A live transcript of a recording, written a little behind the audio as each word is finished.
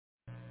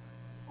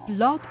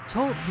Blog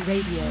Talk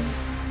Radio.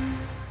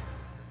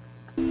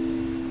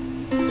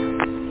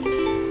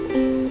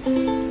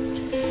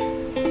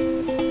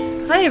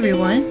 Hi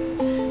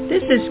everyone,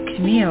 this is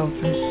Camille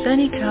from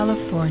sunny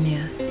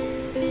California,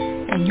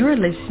 and you're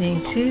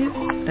listening to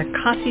the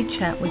Coffee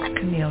Chat with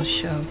Camille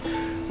show,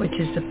 which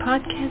is a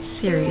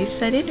podcast series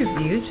that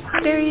interviews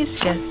various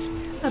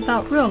guests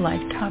about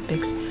real-life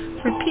topics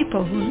for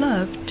people who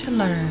love to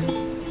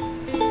learn.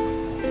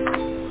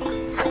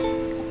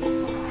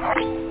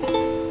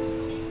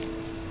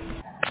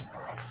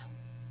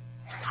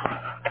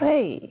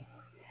 Hey,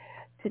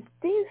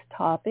 today's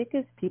topic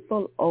is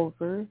people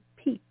over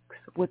peaks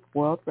with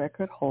world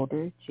record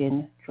holder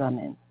Jenn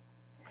Drummond.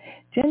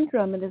 Jenn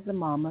Drummond is a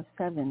mom of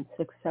 7,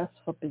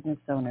 successful business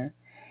owner,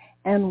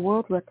 and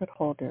world record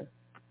holder.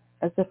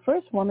 As the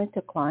first woman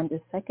to climb the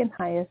second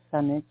highest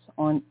summits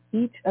on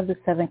each of the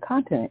 7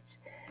 continents,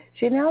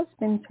 she now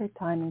spends her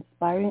time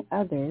inspiring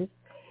others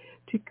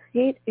to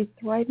create a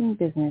thriving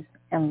business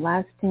and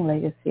lasting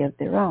legacy of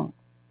their own.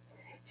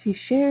 She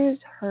shares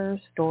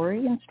her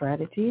story and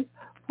strategies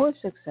for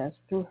success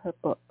through her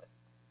book,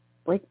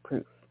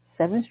 Breakproof,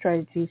 7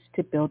 Strategies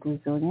to Build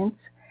Resilience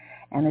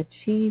and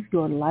Achieve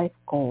Your Life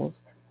Goals,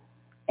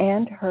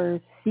 and her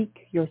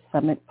Seek Your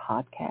Summit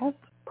podcast,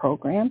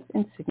 programs,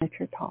 and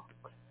signature talks.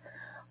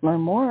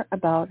 Learn more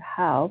about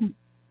how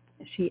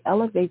she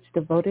elevates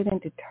devoted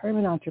and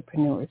determined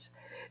entrepreneurs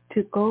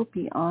to go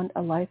beyond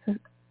a life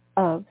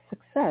of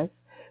success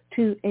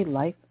to a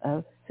life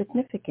of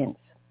significance.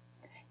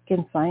 You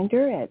can find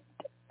her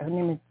her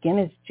name again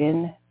is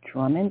Jenn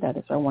Drummond. That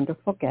is our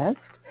wonderful guest.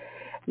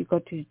 You go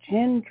to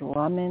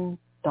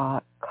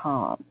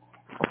jenndrummond.com,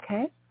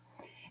 okay?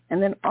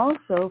 And then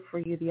also for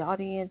you, the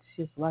audience,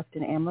 she's left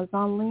an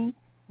Amazon link,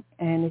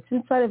 and it's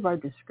inside of our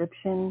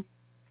description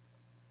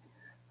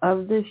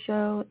of the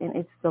show, and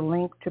it's the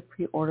link to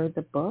pre-order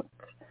the book.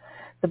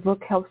 The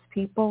book helps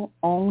people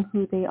own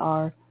who they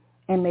are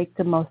and make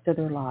the most of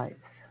their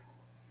lives,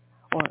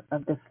 or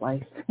of this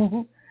life.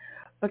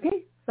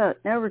 Okay, so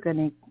now we're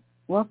going to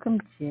welcome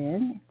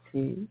Jenn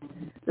to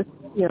the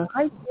studio.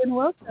 Hi, Jenn.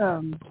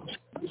 Welcome.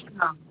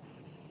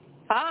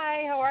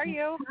 Hi, how are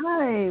you?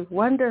 Hi,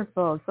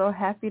 wonderful. So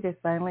happy to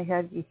finally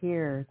have you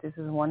here. This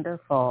is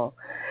wonderful.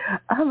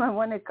 I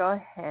want to go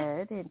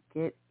ahead and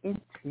get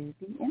into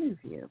the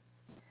interview.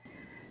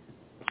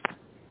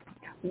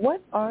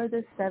 What are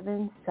the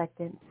 7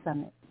 second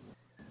summits?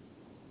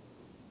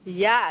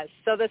 Yes,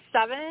 so the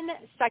 7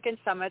 second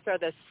summits are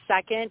the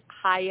second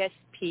highest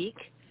peak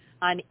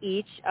on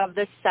each of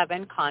the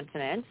 7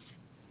 continents.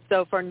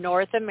 So for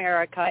North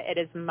America, it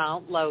is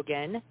Mount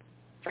Logan.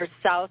 For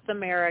South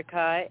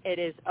America, it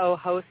is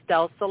Ojos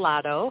del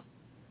Salado.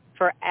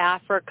 For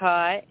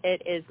Africa,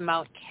 it is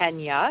Mount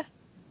Kenya.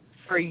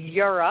 For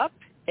Europe,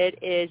 it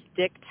is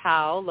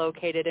Diktow,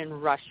 located in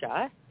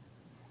Russia.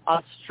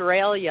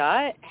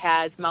 Australia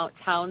has Mount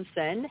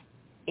Townsend.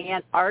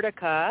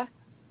 Antarctica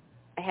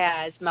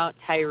has Mount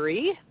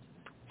Tyree.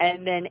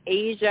 And then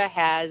Asia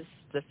has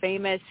the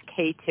famous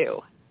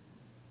K2.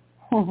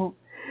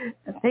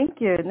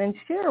 Thank you. And then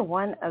share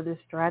one of the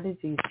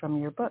strategies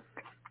from your book.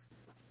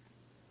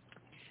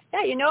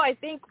 Yeah, I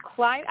think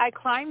I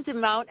climbed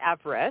Mount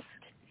Everest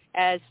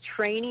as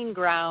training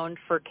ground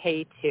for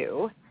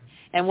K2.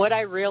 And what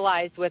I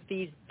realized with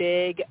these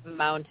big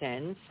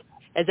mountains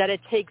is that it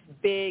takes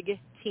big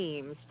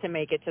teams to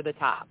make it to the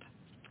top.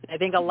 I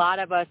think a lot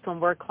of us, when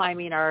we're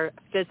climbing our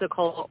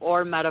physical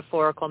or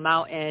metaphorical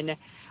mountain,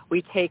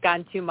 we take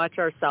on too much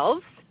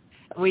ourselves.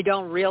 We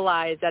don't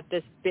realize that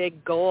this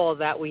big goal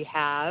that we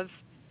have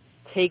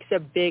takes a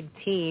big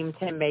team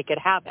to make it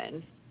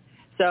happen.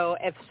 So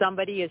if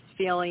somebody is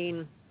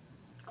feeling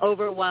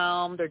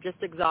overwhelmed or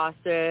just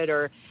exhausted,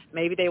 or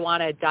maybe they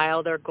want to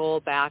dial their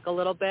goal back a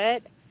little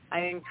bit,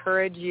 I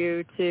encourage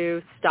you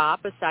to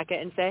stop a second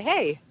and say,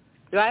 hey,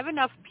 do I have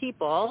enough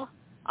people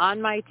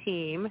on my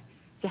team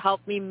to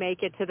help me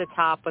make it to the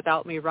top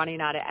without me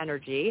running out of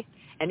energy?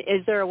 And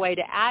is there a way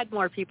to add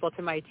more people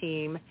to my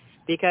team?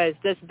 Because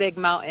this big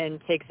mountain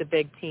takes a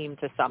big team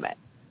to summit.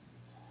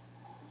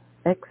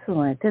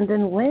 Excellent. And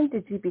then when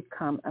did you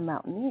become a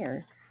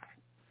mountaineer?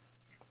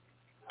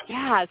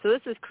 Yeah, so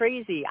this is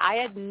crazy. I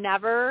had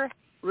never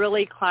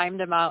really climbed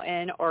a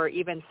mountain or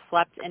even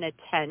slept in a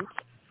tent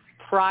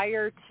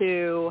prior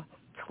to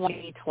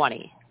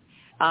 2020.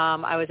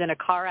 I was in a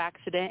car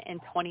accident in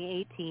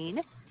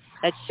 2018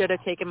 that should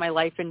have taken my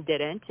life and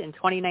didn't. In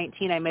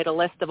 2019, I made a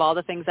list of all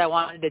the things I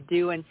wanted to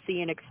do and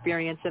see and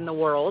experience in the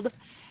world,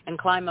 and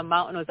climb a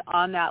mountain was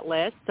on that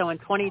list. So in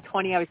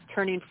 2020, I was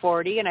turning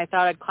 40, and I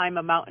thought I'd climb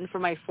a mountain for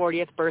my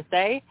 40th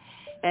birthday.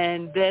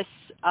 And this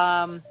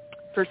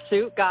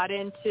pursuit got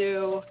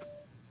into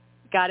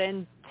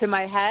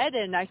my head,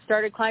 and I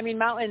started climbing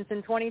mountains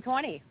in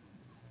 2020.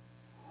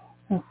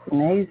 That's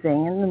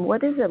amazing. And then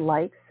what is it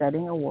like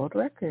setting a world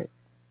record?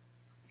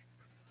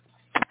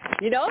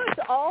 It's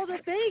all the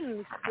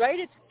things, right?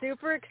 It's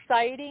super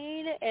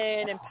exciting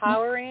and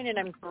empowering, and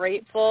I'm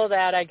grateful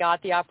that I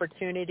got the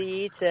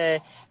opportunity to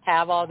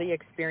have all the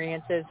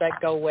experiences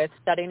that go with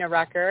setting a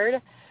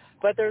record.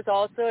 but there's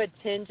also a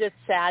tinge of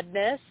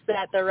sadness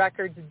that the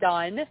record's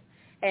done,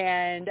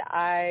 and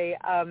I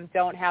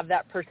don't have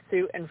that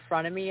pursuit in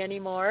front of me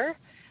anymore.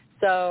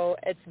 So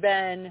it's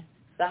been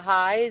the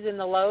highs and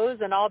the lows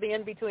and all the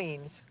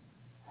in-betweens.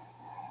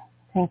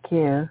 Thank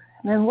you.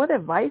 And then what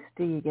advice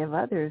do you give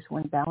others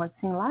when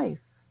balancing life?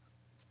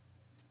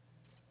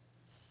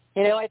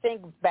 You know, I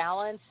think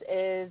balance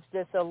is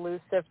this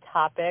elusive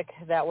topic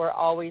that we're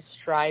always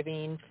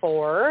striving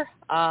for.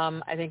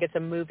 I think it's a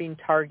moving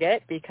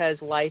target because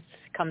life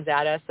comes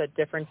at us at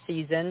different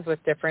seasons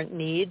with different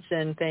needs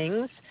and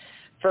things.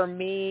 For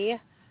me,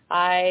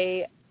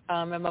 I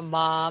am a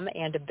mom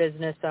and a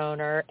business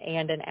owner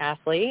and an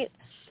athlete,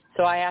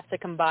 so I have to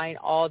combine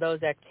all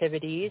those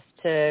activities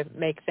to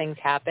make things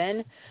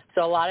happen.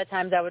 So a lot of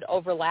times I would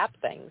overlap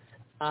things.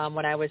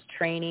 When I was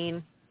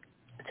training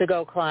to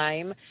go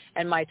climb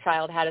and my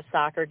child had a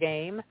soccer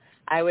game,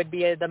 I would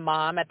be the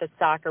mom at the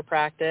soccer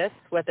practice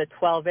with a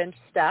 12-inch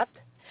step,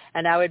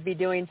 and I would be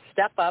doing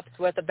step-ups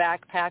with a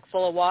backpack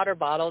full of water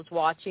bottles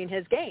watching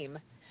his game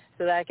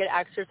so that I could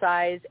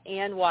exercise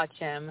and watch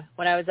him.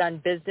 When I was on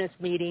business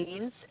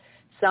meetings,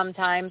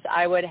 sometimes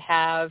I would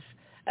have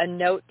a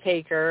note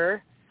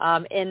taker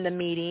in the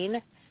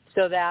meeting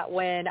so that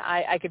when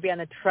I could be on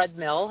the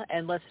treadmill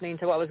and listening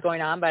to what was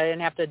going on, but I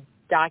didn't have to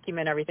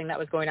document everything that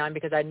was going on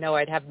because I know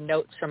I'd have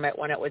notes from it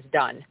when it was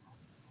done.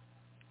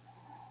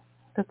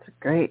 That's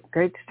great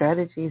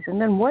strategies. And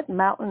then what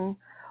mountain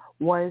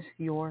was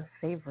your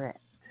favorite?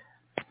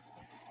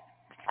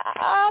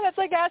 That's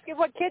like asking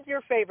what kid's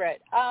your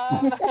favorite.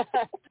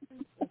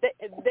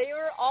 They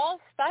were all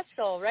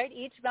special, right?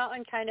 Each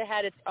mountain kind of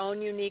had its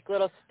own unique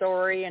little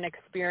story and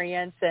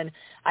experience, and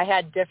I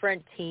had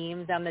different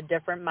teams on the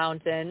different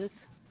mountains.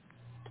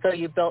 So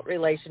you built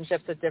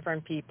relationships with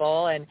different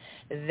people, and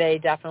they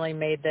definitely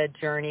made the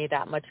journey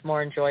that much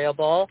more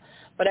enjoyable.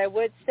 But I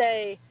would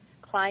say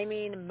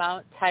climbing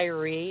Mount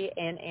Tyree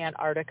in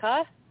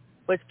Antarctica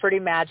was pretty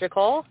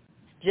magical.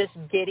 Just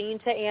getting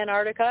to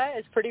Antarctica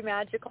is pretty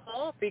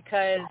magical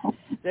because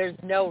there's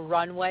no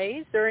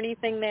runways or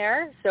anything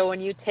there. So when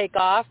you take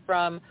off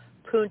from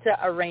Punta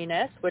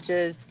Arenas, which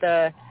is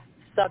the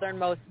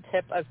southernmost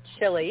tip of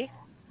Chile,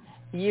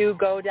 you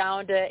go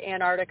down to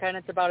Antarctica, and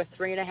it's about a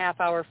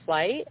 3.5-hour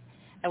flight.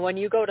 And when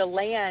you go to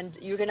land,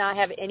 you cannot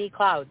have any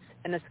clouds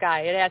in the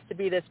sky. It has to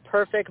be this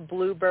perfect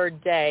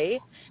bluebird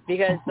day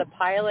because the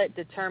pilot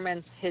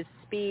determines his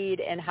speed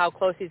and how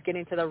close he's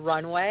getting to the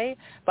runway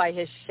by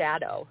his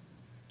shadow.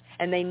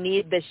 And they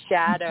need the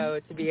shadow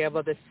to be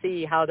able to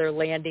see how they're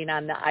landing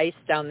on the ice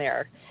down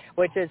there,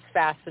 which is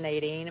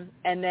fascinating.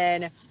 And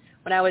then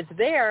when I was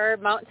there,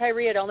 Mount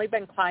Tyree had only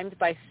been climbed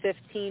by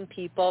 15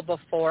 people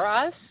before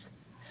us.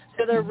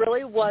 So there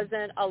really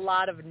wasn't a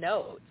lot of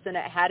notes, and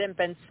it hadn't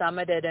been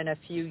summited in a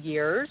few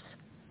years.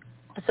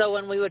 So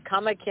when we would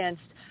come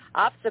against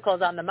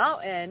obstacles on the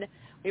mountain,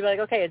 we'd be like,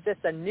 okay, is this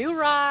a new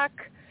rock?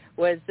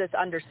 Was this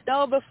under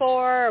snow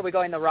before? Are we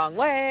going the wrong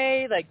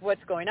way? Like,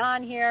 what's going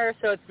on here?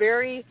 So it's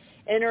very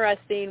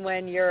interesting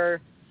when you're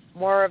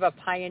more of a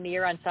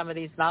pioneer on some of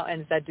these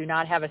mountains that do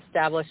not have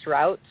established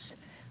routes.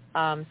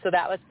 So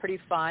that was pretty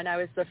fun. I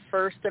was the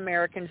first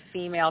American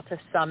female to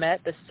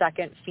summit, the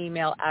second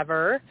female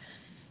ever.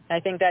 I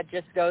think that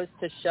just goes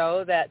to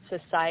show that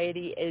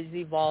society is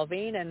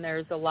evolving and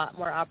there's a lot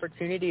more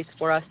opportunities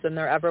for us than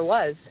there ever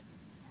was.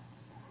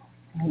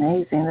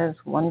 Amazing. That's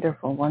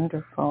wonderful,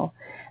 wonderful.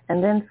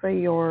 And then for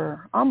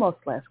your almost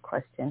last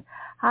question,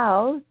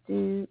 how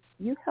do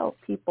you help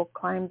people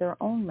climb their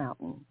own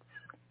mountains?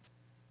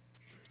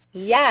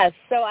 Yes.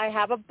 So I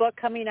have a book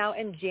coming out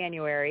in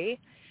January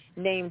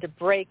named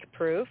Break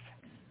Proof,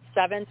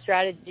 7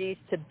 Strategies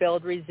to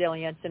Build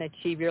Resilience and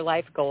Achieve Your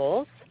Life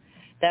Goals.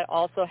 That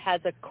also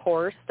has a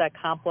course that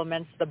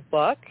complements the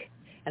book.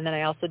 And then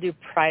I also do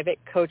private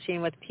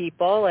coaching with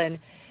people, and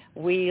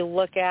we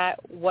look at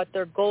what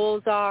their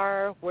goals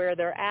are, where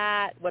they're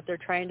at, what they're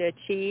trying to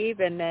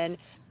achieve, and then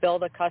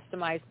build a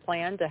customized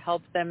plan to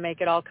help them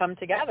make it all come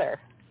together.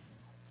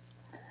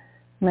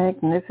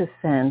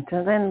 Magnificent.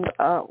 And then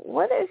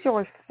what is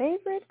your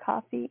favorite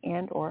coffee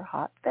and or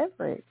hot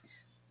beverage?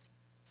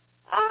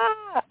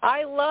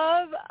 I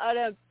love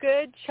a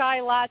good chai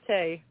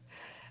latte.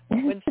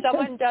 When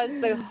someone does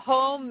the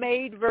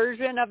homemade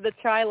version of the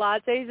chai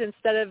lattes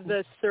instead of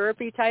the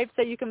syrupy types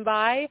that you can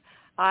buy,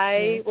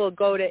 I will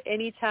go to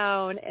any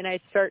town and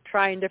I start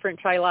trying different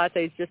chai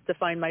lattes just to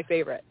find my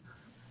favorite.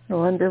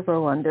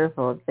 Wonderful,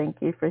 wonderful. Thank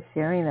you for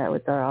sharing that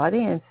with our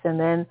audience. And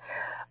then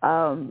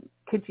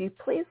could you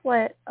please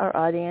let our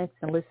audience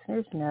and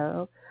listeners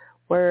know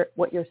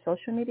what your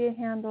social media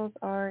handles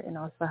are and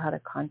also how to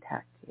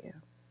contact you?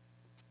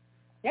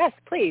 Yes,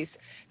 please.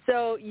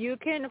 So you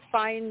can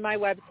find my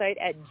website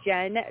at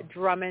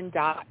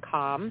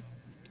jenndrummond.com.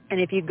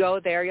 And if you go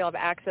there, you'll have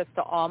access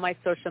to all my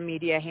social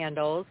media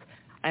handles.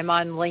 I'm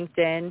on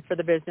LinkedIn for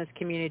the business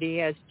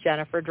community as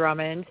Jennifer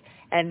Drummond.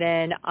 And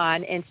then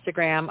on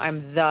Instagram,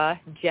 I'm the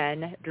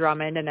Jenn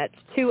Drummond, and that's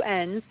 2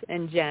 N's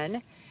in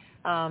Jenn.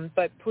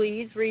 But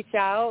please reach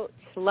out.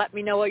 Let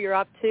me know what you're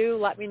up to.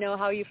 Let me know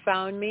how you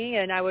found me,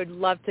 and I would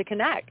love to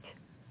connect.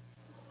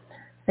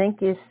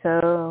 Thank you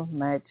so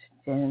much,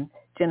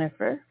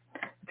 Jennifer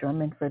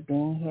Drummond, for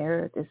being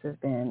here. This has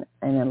been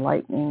an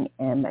enlightening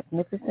and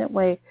magnificent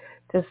way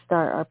to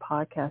start our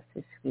podcast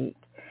this week.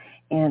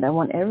 And I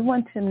want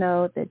everyone to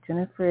know that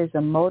Jennifer is a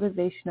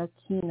motivational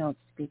keynote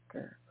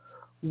speaker,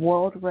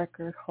 world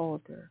record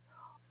holder,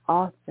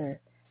 author,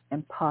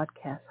 and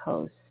podcast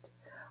host.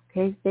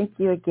 Okay, thank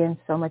you again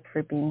so much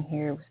for being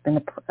here. It's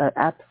been an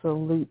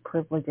absolute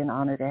privilege and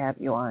honor to have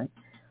you on.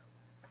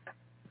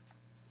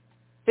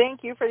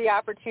 Thank you for the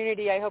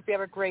opportunity. I hope you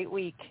have a great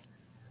week.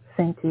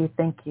 Thank you.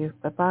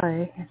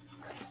 Bye-bye.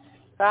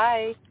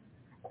 Bye.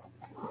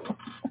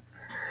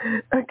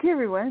 Okay,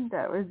 everyone,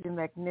 that was the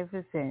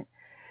magnificent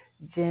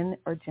Jenn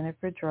or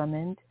Jennifer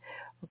Drummond.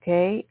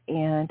 Okay,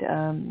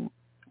 and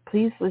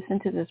please listen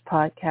to this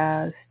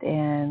podcast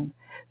and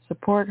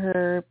support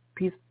her.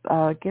 Please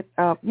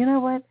you know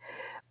what?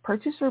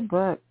 Purchase her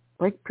book,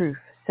 Breakproof: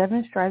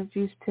 7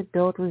 Strategies to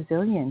Build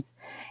Resilience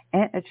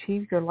and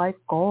Achieve Your Life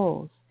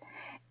Goals.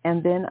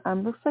 And then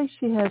looks like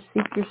she has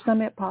Seek Your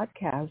Summit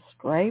podcast,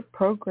 right?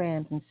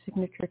 Programs and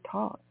signature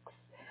talks.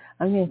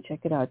 I'm going to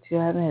check it out, too.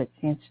 I haven't had a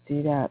chance to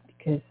do that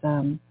because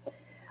I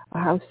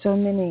have so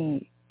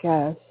many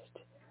guests.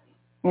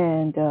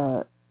 And,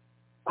 oh,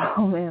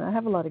 man, I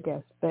have a lot of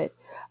guests. But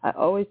I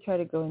always try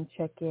to go and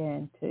check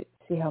in to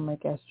see how my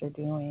guests are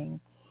doing.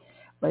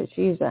 But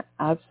she's an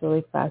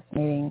absolutely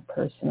fascinating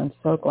person. I'm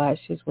so glad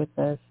she's with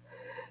us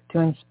to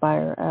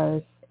inspire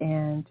us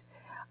and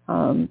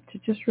to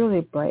just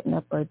really brighten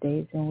up our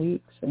days and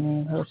weeks. I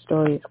mean, her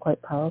story is quite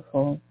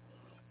powerful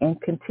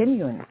and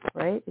continuing,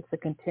 right? It's a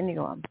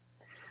continuum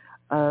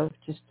of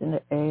just an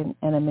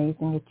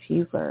amazing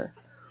achiever.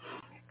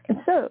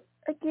 And so,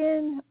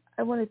 again,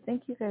 I want to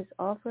thank you guys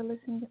all for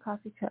listening to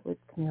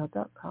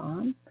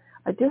CoffeeChatWithCamille.com.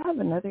 I do have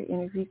another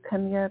interview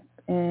coming up,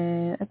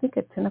 and I think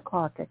at 10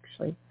 o'clock,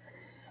 actually.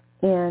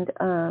 And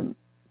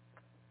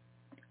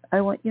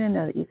I want you to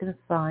know that you can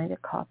find a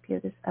copy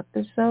of this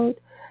episode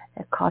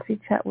at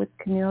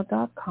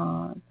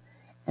CoffeeChatWithCamille.com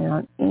and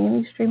on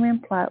any streaming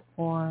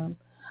platform.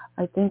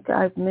 I think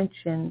I've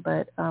mentioned,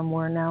 but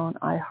we're now on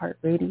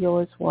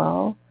iHeartRadio as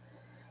well.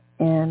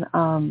 And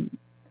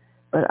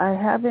but I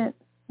haven't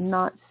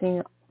not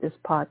seen this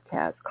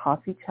podcast,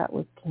 Coffee Chat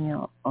with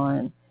Camille,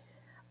 on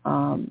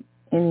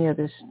any of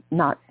this,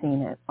 not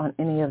seen it on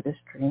any of the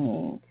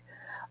streaming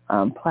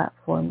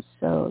platforms.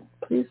 So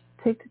please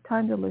take the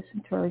time to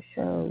listen to our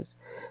shows.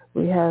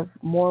 We have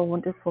more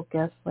wonderful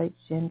guests like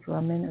Jenn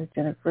Drummond or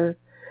Jennifer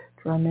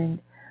Drummond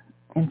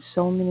and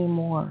so many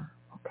more,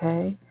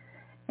 okay?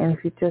 And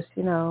if you just,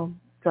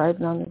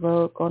 driving on the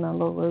road, going on a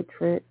little road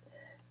trip,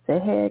 say,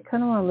 hey, I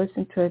kind of want to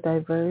listen to a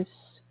diverse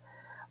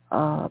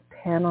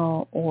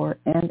panel or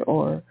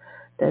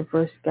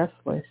diverse guest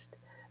list.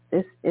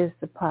 This is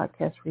the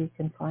podcast where you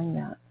can find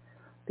that,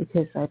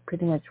 because I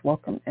pretty much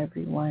welcome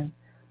everyone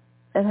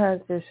that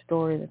has their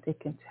story that they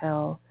can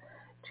tell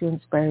to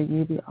inspire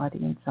you, the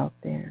audience out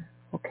there,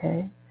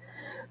 okay?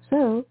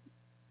 So,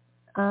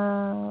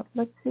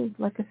 let's see.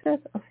 Like I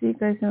said, I'll see you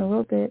guys in a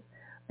little bit,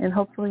 and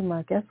hopefully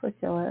my guests will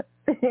show up.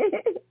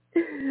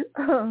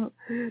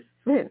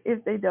 If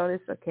they don't,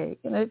 it's okay.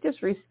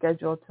 Just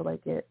reschedule till I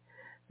get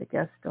the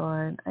guest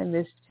on. I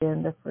missed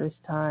Jenn the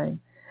first time,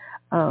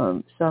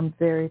 so I'm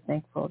very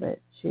thankful that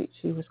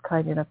she was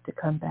kind enough to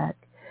come back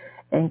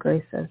and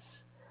grace us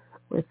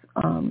with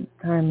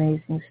her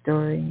amazing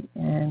story,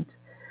 and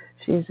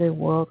she's a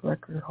world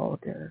record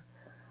holder.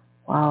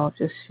 Wow,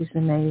 she's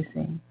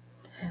amazing.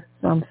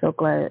 So I'm so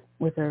glad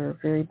with her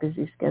very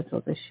busy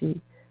schedule that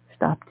she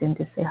stopped in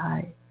to say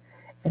hi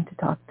and to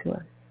talk to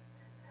us.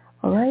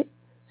 All right?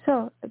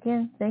 So,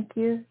 again, thank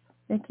you.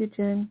 Thank you,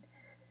 Jenn,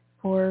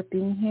 for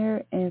being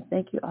here, and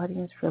thank you,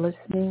 audience, for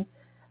listening.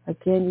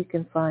 Again, you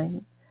can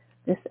find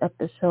this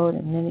episode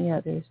and many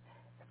others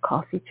at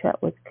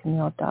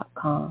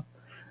CoffeeChatWithCamille.com.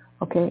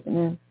 Okay, and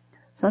then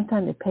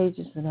sometimes the page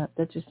isn't up.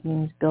 That just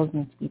means bills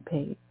need to be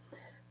paid.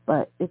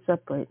 But it's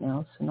up right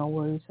now, so no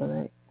worries, all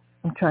right?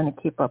 I'm trying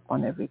to keep up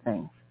on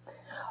everything.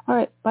 All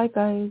right, bye,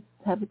 guys.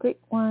 Have a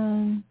great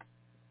one.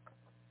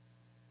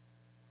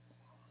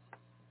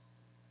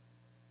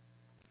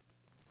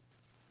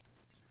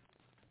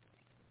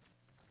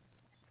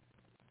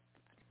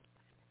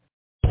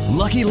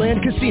 Lucky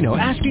Land Casino,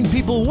 asking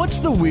people, what's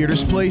the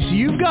weirdest place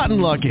you've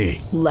gotten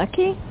lucky?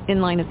 Lucky? In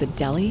line at the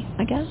deli,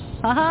 I guess?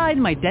 Aha,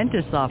 in my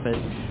dentist's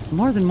office.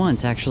 More than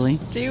once, actually.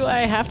 Do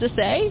I have to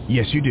say?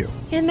 Yes, you do.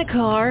 In the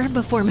car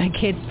before my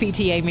kids'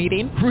 PTA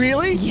meeting.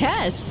 Really?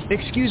 Yes.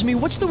 Excuse me,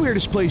 what's the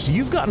weirdest place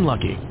you've gotten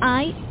lucky?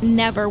 I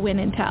never win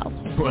and tell.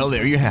 Well,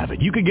 there you have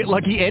it. You can get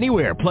lucky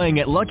anywhere, playing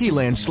at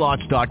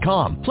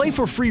LuckyLandSlots.com. Play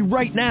for free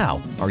right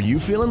now. Are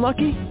you feeling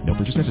lucky? No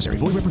purchase necessary.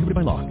 Void where prohibited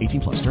by law.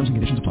 18+. Terms and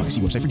conditions apply. See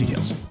website for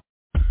details.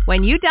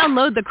 When you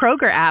download the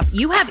Kroger app,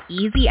 you have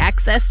easy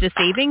access to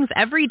savings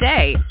every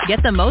day.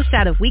 Get the most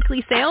out of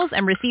weekly sales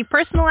and receive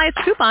personalized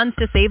coupons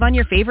to save on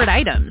your favorite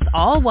items,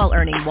 all while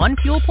earning 1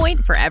 fuel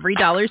point for every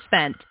 $1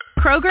 spent.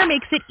 Kroger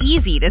makes it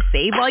easy to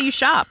save while you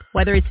shop,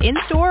 whether it's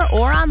in-store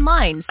or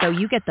online, so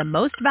you get the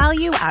most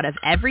value out of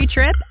every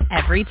trip,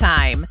 every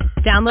time.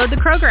 Download the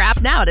Kroger app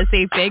now to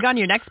save big on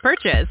your next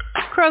purchase.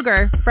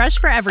 Kroger, fresh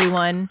for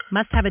everyone.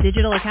 Must have a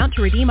digital account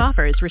to redeem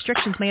offers.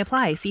 Restrictions may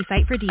apply. See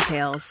site for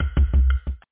details.